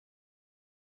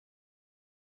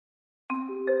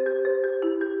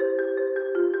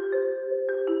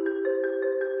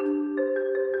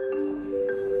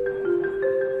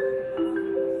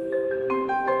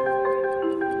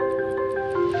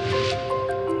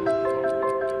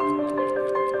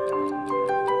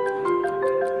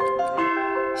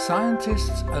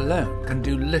Scientists alone can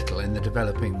do little in the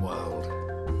developing world.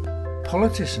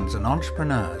 Politicians and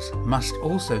entrepreneurs must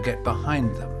also get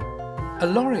behind them. A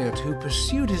laureate who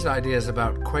pursued his ideas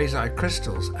about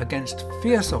quasi-crystals against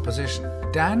fierce opposition,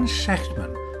 Dan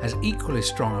Shechtman, has equally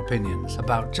strong opinions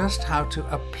about just how to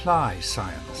apply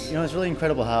science. You know, it's really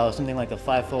incredible how something like the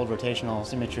five-fold rotational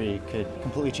symmetry could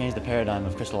completely change the paradigm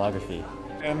of crystallography.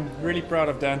 I'm really proud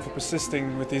of Dan for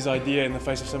persisting with his idea in the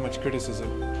face of so much criticism.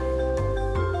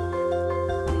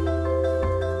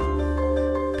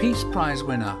 Peace Prize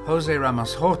winner José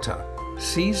Ramos-Horta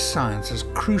sees science as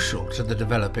crucial to the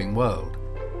developing world,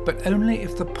 but only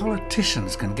if the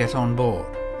politicians can get on board.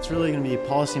 It's really going to be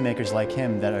policymakers like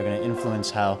him that are going to influence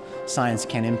how science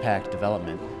can impact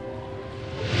development.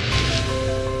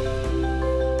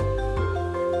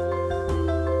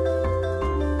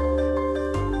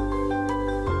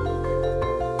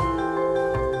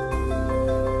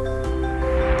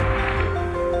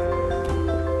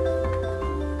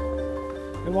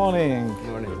 Good morning.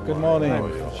 Good morning.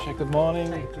 Good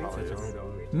morning.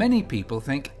 Many people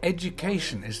think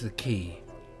education is the key,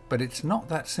 but it's not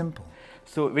that simple.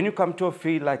 So when you come to a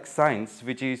field like science,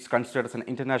 which is considered as an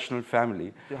international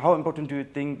family, how important do you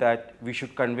think that we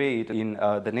should convey it in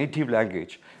the native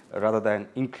language rather than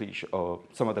English or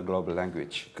some other global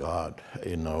language? God,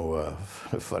 you know,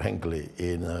 frankly,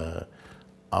 in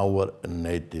our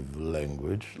native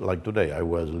language, like today, I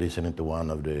was listening to one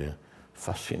of the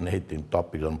fascinating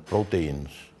topics on proteins.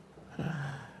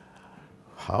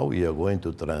 How we are going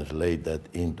to translate that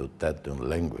into Teton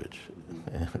language?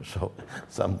 So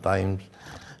sometimes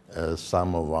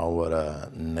some of our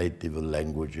native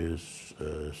languages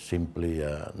simply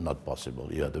not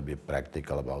possible. You have to be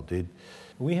practical about it.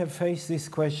 We have faced this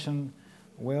question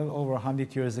well over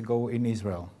 100 years ago in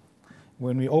Israel.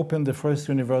 When we opened the first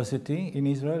university in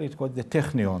Israel, it was the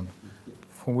Technion,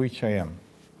 from which I am.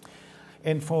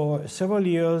 And for several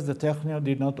years, the Technion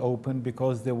did not open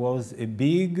because there was a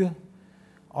big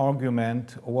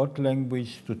argument what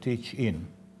language to teach in.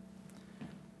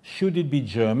 Should it be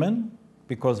German,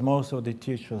 because most of the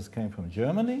teachers came from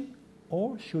Germany,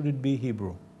 or should it be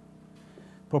Hebrew?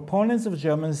 Proponents of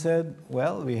German said,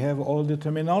 well, we have all the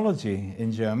terminology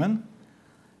in German,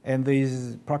 and there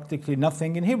is practically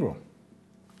nothing in Hebrew.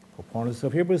 Proponents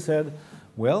of Hebrew said,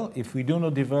 well, if we do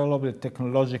not develop a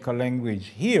technological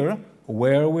language here,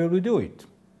 where will we do it?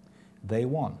 They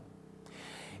won.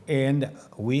 And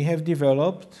we have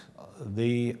developed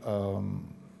the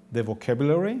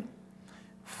vocabulary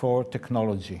for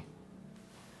technology.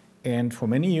 And for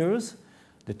many years,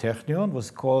 the Technion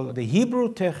was called the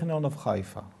Hebrew Technion of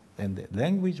Haifa, and the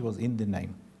language was in the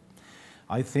name.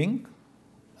 I think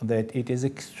that it is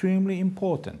extremely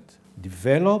important to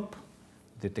develop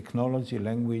the technology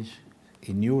language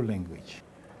in new language.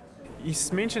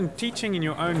 He's mentioned teaching in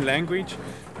your own language.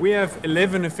 We have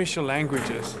 11 official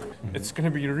languages. It's going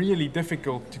to be really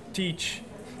difficult to teach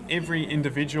every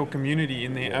individual community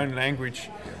in their own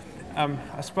language.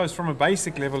 I suppose from a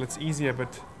basic level it's easier,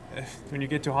 but when you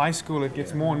get to high school it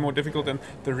gets more and more difficult, and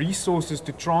the resources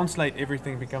to translate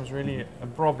everything becomes really a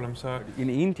problem. So in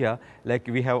India, like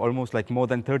we have almost like more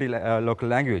than 30 local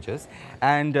languages,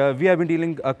 and we have been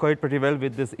dealing quite pretty well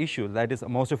with this issue. That is,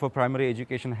 most of our primary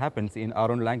education happens in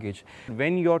our own language.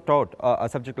 When you're taught a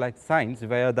subject like science,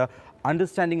 where the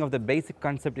understanding of the basic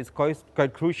concept is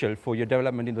quite crucial for your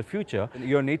development in the future,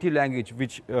 your native language,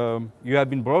 which you have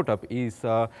been brought up, is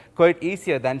quite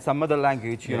easier than some other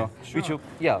language, you know, sure.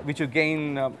 which you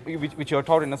gain, which you're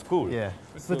taught in a school. Yeah,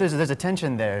 but there's a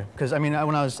tension there, because I mean,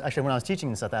 when I was teaching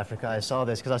in South Africa, I saw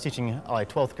this because I was teaching like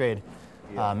 12th grade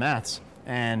maths,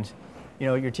 and you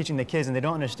know, you're teaching the kids and they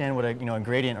don't understand what a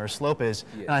gradient or a slope is.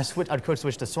 Yes. And I'd code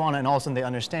switch to Swana, and all of a sudden they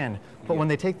understand. But when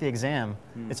they take the exam,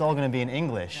 it's all going to be in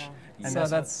English. And so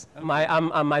that's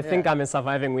I think I'm a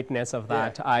surviving witness of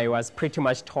that. Yeah. I was pretty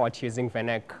much taught using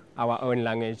Venek, our own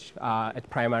language, at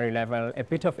primary level, a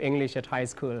bit of English at high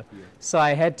school. Yeah. So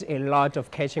I had a lot of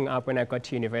catching up when I got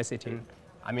to university.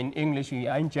 I mean, English,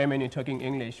 I'm German, you're talking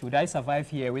English. Would I survive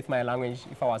here with my language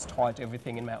if I was taught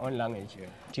everything in my own language? Yeah.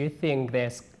 Do you think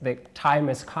the time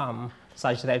has come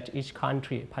such that each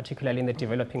country, particularly in the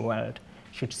developing world,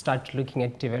 should start looking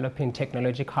at developing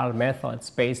technological methods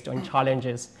based on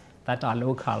challenges that are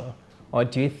local? Or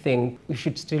do you think we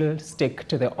should still stick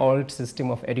to the old system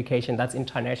of education that's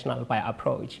international by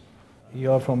approach?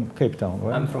 You're from Cape Town,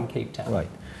 right? I'm from Cape Town. Right.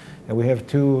 And we have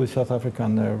two South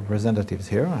African representatives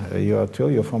here. You're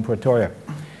from Pretoria.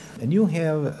 And you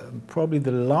have probably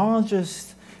the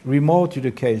largest remote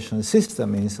education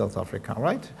system in South Africa,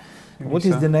 right? UNISA. What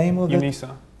is the name of it?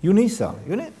 UNISA.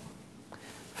 UNISA.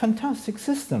 Fantastic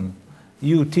system.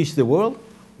 You teach the world,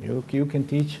 You can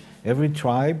teach every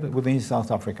tribe within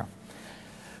South Africa.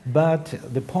 But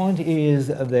the point is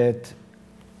that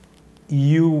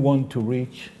you want to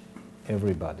reach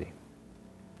everybody.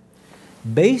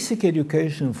 Basic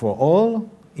education for all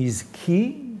is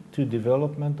key to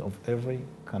development of every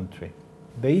country.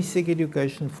 Basic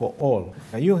education for all.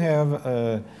 You have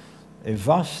a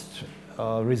vast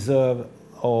reserve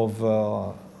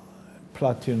of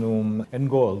platinum and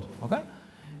gold, okay?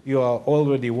 You are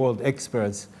already world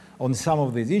experts on some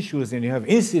of these issues, and you have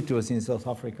institutes in South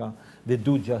Africa that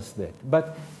do just that.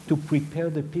 But to prepare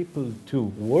the people to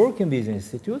work in these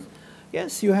institutes,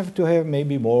 yes, you have to have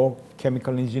maybe more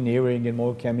chemical engineering and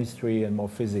more chemistry and more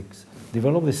physics.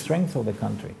 Develop the strength of the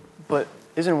country. But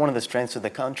isn't one of the strengths of the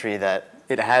country that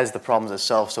it has the problems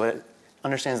itself, so it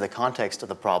understands the context of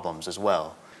the problems as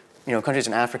well? You know, countries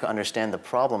in Africa understand the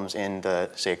problems in the,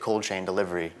 say, cold chain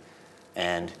delivery,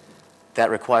 and that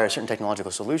requires certain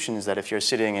technological solutions that if you're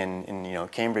sitting in you know,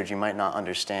 Cambridge, you might not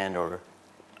understand or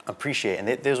appreciate. And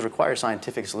those require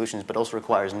scientific solutions, but also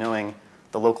requires knowing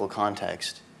the local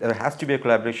context. There has to be a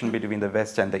collaboration between the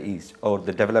West and the East, or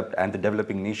the developed and the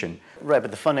developing nation. Right,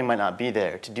 but the funding might not be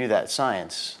there to do that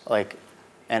science. Like,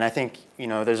 and I think, you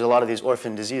know, there's a lot of these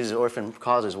orphan diseases, orphan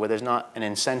causes, where there's not an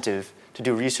incentive to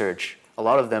do research. A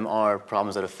lot of them are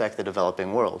problems that affect the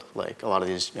developing world, like a lot of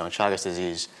these, you know, Chagas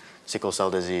disease, sickle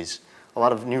cell disease. A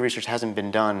lot of new research hasn't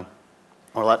been done,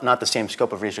 or not the same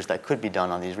scope of research that could be done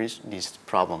on these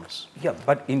problems. Yeah,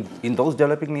 but in those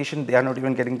developing nations, they are not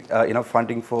even getting enough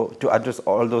funding to address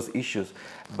all those issues.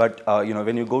 But you know,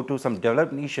 when you go to some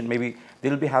developed nation, maybe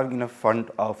they'll be having enough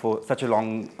fund for such a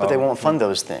long. But they won't fund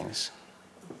those things.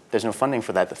 There's no funding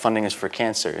for that. The funding is for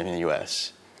cancer in the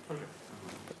U.S. Okay.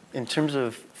 In terms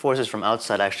of forces from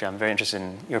outside, actually, I'm very interested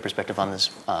in your perspective on this,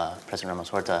 President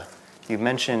Ramos-Horta. You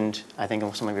mentioned, I think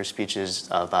in some of your speeches,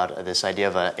 about this idea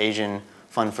of an Asian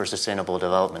fund for sustainable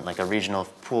development, like a regional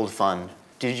pooled fund.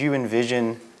 Did you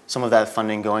envision some of that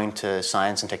funding going to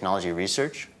science and technology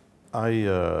research? I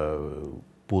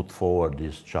put forward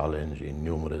this challenge in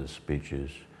numerous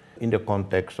speeches in the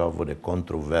context of the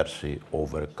controversy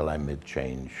over climate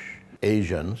change.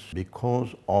 Asians, because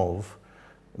of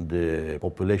the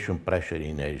population pressure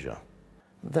in Asia,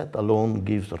 that alone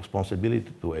gives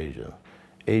responsibility to Asia.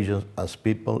 Asians as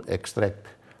people extract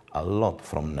a lot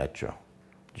from nature,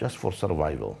 just for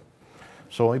survival.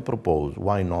 So I propose,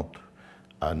 why not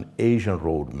an Asian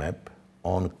roadmap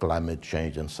on climate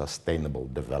change and sustainable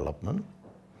development,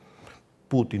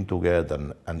 putting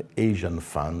together an Asian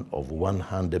fund of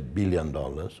 $100 billion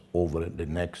over the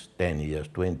next 10 years,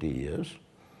 20 years,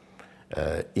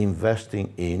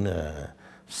 investing in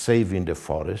saving the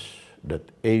forests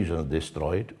that Asians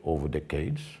destroyed over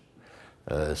decades,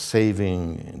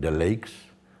 saving the lakes,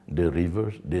 the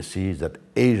rivers, the seas that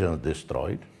Asians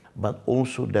destroyed, but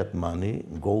also that money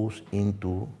goes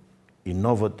into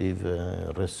innovative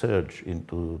research,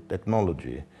 into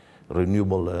technology,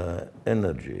 renewable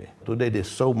energy. Today there's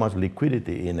so much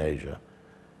liquidity in Asia,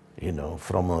 you know,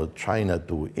 from China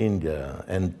to India,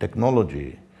 and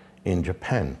technology in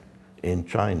Japan, in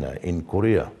China, in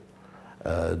Korea,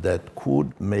 that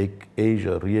could make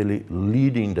Asia really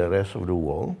leading the rest of the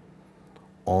world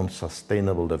on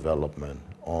sustainable development,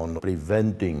 on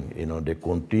preventing, you know, the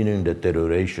continuing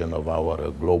deterioration of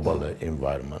our global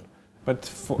environment.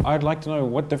 But I'd like to know,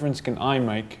 what difference can I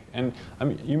make? And I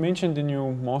mean, you mentioned in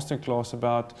your masterclass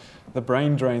about the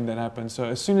brain drain that happens. So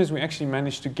as soon as we actually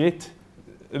manage to get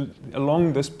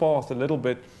along this path a little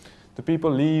bit, the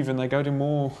people leave and they go to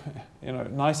more, you know,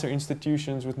 nicer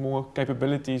institutions with more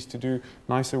capabilities to do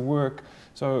nicer work.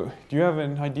 So do you have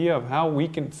an idea of how we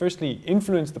can firstly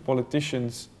influence the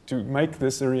politicians to make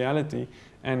this a reality,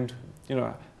 and, you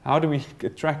know, how do we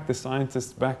attract the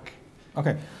scientists back?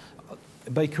 Okay,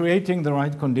 by creating the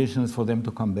right conditions for them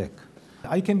to come back.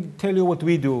 I can tell you what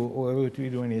we do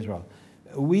in Israel.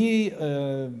 We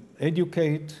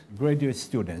educate graduate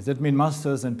students, that means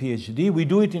masters and PhD. We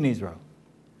do it in Israel.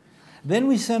 Then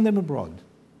we send them abroad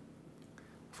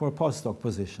for a postdoc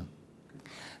position.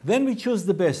 Then we choose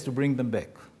the best to bring them back.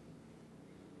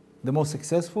 The most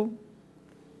successful,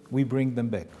 we bring them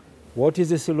back. What is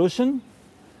the solution?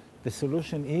 The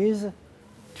solution is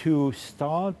to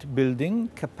start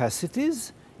building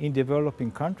capacities in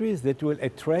developing countries that will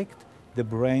attract the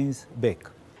brains back.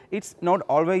 It's not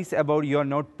always about you're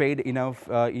not paid enough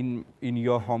in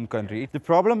your home country. The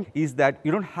problem is that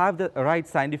you don't have the right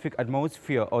scientific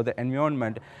atmosphere or the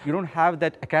environment. You don't have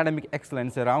that academic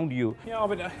excellence around you. Yeah,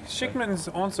 but Shechtman's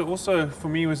answer also for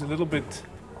me was a little bit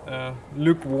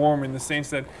lukewarm, in the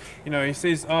sense that, you know, he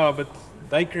says, oh, but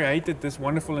they created this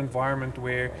wonderful environment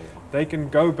where they can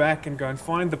go back and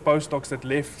find the postdocs that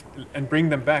left and bring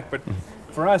them back. But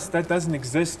for us, that doesn't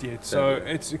exist yet. So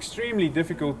it's extremely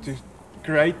difficult to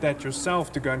create that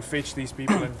yourself, to go and fetch these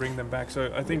people and bring them back.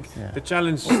 So I think the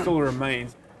challenge still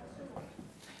remains.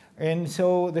 And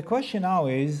so the question now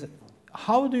is,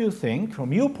 how do you think,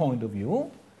 from your point of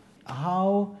view,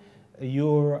 how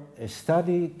your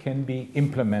study can be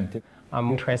implemented? I'm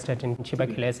interested in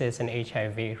tuberculosis and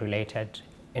HIV-related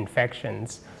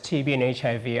infections. TB and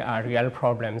HIV are real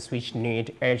problems which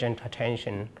need urgent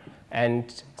attention.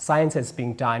 And science is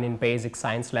being done in basic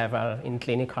science level, in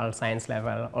clinical science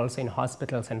level, also in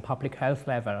hospitals and public health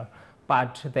level.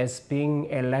 But there's been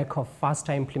a lack of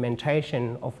faster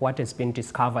implementation of what has been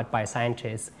discovered by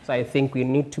scientists. So I think we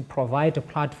need to provide a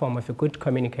platform of a good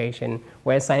communication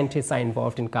where scientists are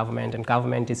involved in government and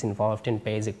government is involved in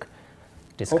basic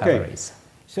discoveries. Okay.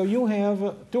 So you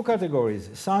have two categories,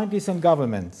 scientists and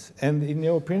governments, and in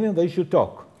your opinion, they should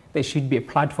talk. There should be a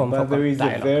platform for dialogue. But there is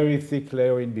a very thick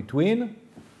layer in between,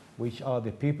 which are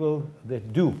the people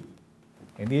that do.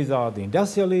 And these are the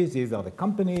industrialists, these are the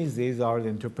companies, these are the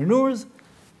entrepreneurs.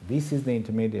 This is the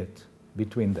intermediate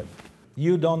between them.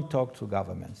 You don't talk to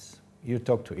governments, you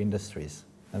talk to industries,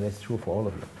 and that's true for all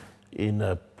of you.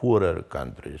 In poorer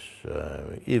countries,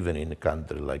 even in a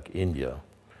country like India,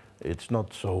 it's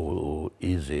not so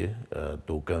easy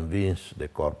to convince the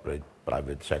corporate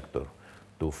private sector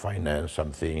to finance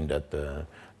something that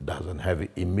doesn't have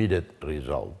immediate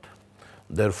result.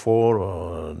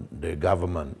 Therefore, the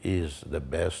government is the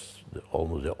best,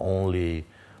 almost the only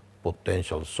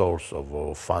potential source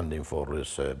of funding for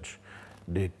research.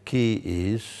 The key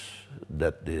is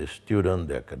that the student,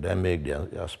 the academic,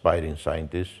 the aspiring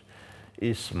scientist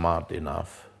is smart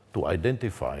enough to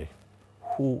identify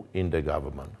who in the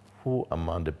government, who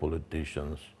among the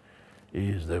politicians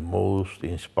is the most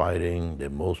inspiring, the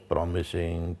most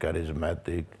promising,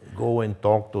 charismatic. Go and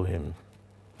talk to him,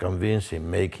 convince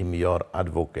him, make him your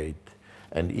advocate.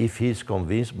 And if he's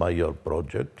convinced by your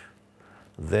project,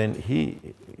 then he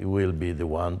will be the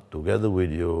one, together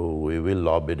with you, we will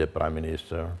lobby the Prime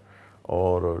Minister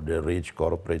or the rich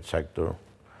corporate sector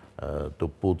to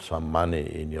put some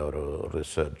money in your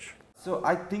research. So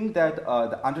I think that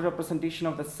the underrepresentation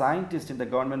of the scientists in the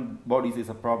government bodies is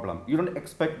a problem. You don't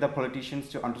expect the politicians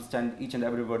to understand each and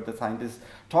every word the scientists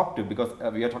talk to, because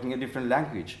we are talking a different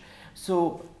language.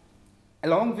 So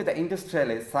along with the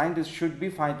industrialists, scientists should be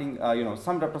finding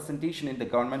some representation in the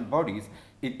government bodies.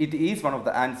 It is one of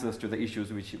the answers to the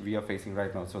issues which we are facing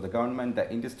right now. So the government,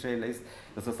 the industrialists,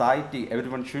 the society,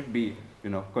 everyone should be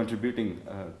contributing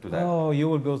to that. Oh, you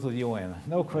will go to the UN,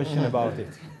 no question about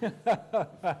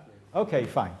it. Okay,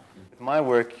 fine. With my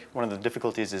work, one of the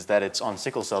difficulties is that it's on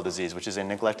sickle cell disease, which is a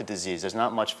neglected disease. There's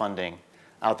not much funding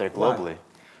out there globally. Why?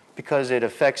 Because it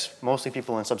affects mostly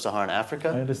people in sub-Saharan Africa.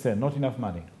 I understand, not enough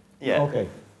money. Yeah. Okay.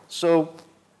 So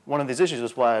one of these issues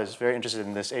is why I was very interested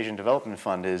in this Asian Development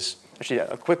Fund is, actually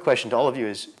a quick question to all of you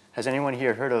is, has anyone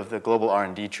here heard of the Global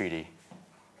R&D Treaty?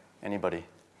 Anybody?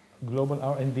 Global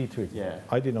R&D Treaty? Yeah.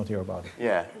 I did not hear about it.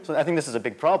 Yeah, so I think this is a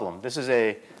big problem. This is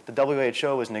the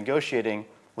WHO is negotiating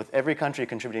with every country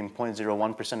contributing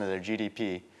 0.01% of their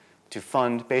GDP to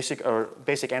fund basic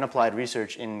and applied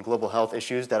research in global health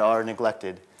issues that are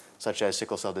neglected, such as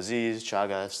sickle cell disease,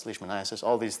 Chagas, leishmaniasis,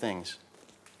 all these things.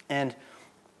 And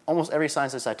almost every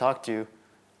scientist I talk to,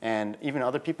 and even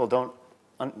other people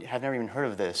have never even heard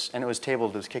of this. And it was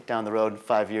tabled, it was kicked down the road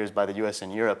 5 years by the US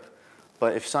and Europe.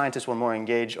 But if scientists were more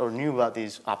engaged or knew about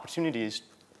these opportunities,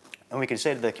 and we could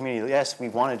say to the community, yes, we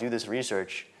want to do this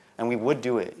research, and we would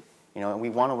do it. And we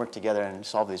want to work together and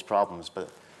solve these problems, but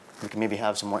we can maybe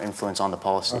have some more influence on the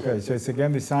policy. Okay, so it's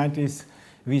again the scientists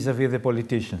vis-a-vis the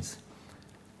politicians.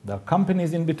 There are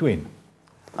companies in between.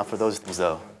 Not for those things,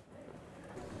 though.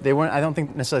 They weren't, I don't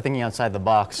think, necessarily thinking outside the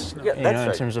box. Yeah, that's right.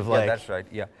 In terms of yeah, that's right,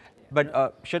 yeah.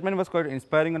 But Shechtman was quite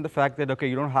inspiring on the fact that, okay,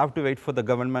 you don't have to wait for the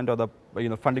government or the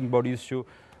funding bodies to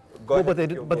but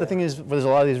the thing is, there's a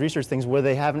lot of these research things where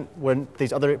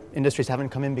these other industries haven't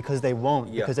come in because they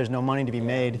won't, because there's no money to be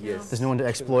made, there's no one to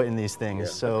exploit in these things.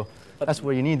 Yeah. So that's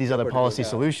where you need these other policy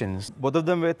solutions. Both of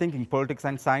them were thinking politics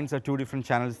and science are two different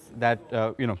channels that,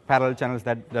 parallel channels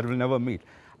that will never meet.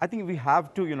 I think we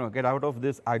have to, get out of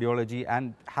this ideology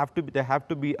and there have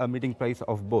to be a meeting place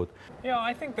of both. Yeah,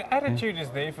 I think the attitude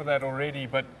is there for that already,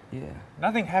 but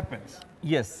nothing happens.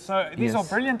 Yes. So these are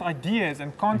brilliant ideas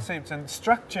and concepts and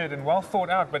structured and well thought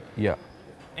out, but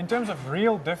in terms of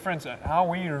real difference, how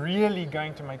are we really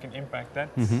going to make an impact?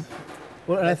 That's...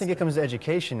 Well, and I think it comes to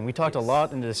education. We talked a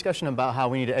lot in the discussion about how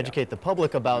we need to educate the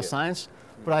public about science,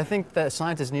 but I think that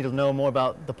scientists need to know more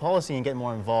about the policy and get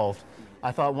more involved.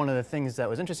 I thought one of the things that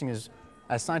was interesting is,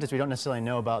 as scientists, we don't necessarily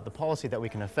know about the policy that we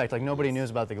can affect. Like, nobody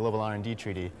knows about the global R&D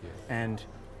treaty, and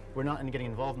we're not getting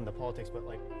involved in the politics, but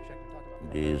like Shechtman talked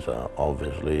about. These are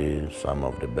obviously some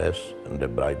of the best and the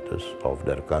brightest of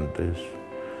their countries,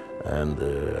 and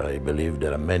I believe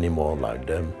there are many more like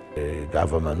them. The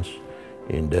governments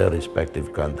in their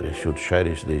respective countries should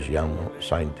cherish these young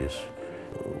scientists.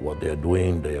 What they are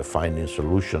doing, they are finding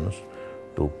solutions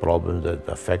to problems that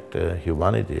affect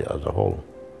humanity as a whole.